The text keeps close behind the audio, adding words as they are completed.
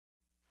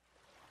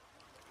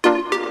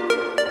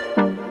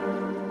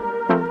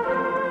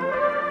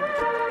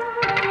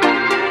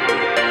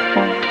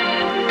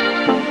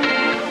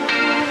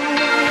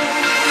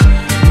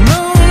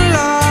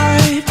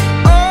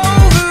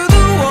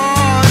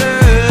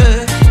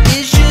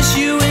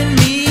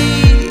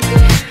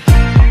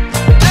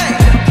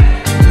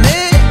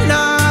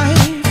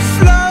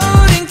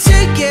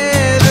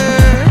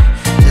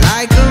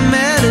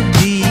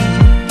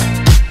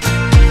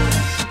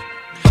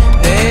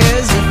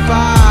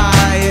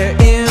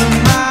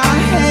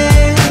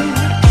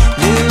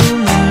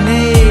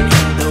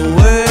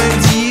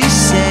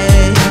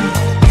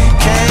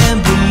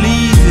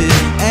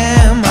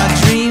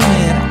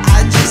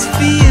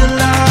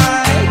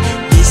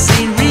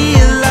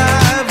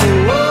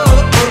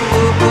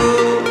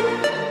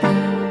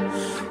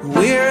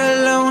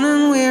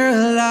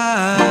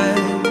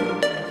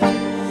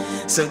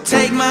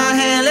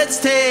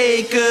let's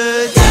take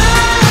a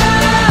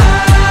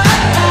dive.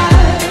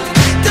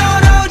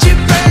 Don't hold your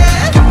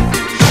breath.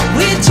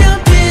 We're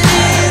jumping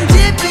in,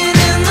 dipping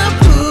in the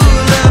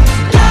pool of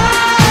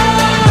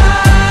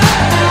life.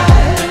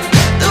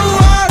 The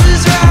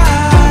water's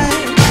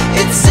right,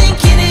 it's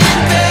sinking in,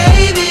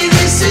 baby.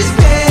 This is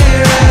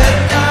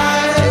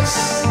paradise.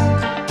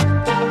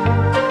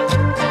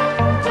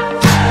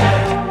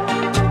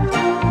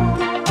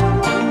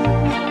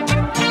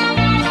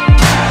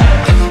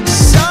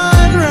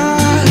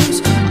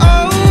 Sunrise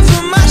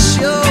over my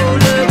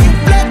shoulder,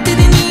 reflected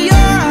in your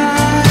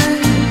eye.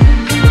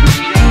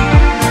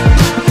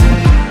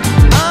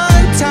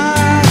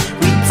 Untied,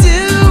 we do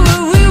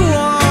what we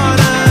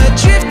wanna,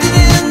 drifting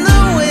in the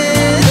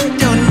wind.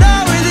 Don't know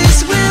where this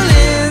will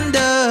end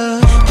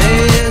up.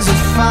 There's a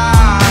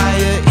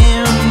fire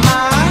in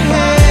my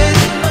head,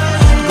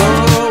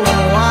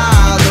 going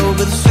wild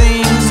over the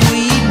things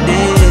we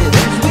did.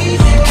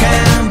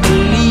 Can't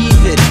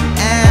believe it,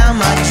 am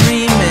I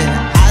dreaming?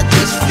 I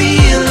just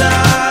feel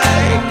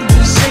like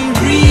this ain't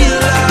real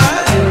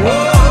life.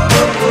 Whoa.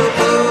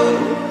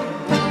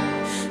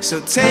 So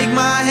take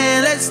my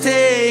hand, let's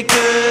take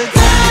a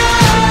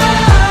dive.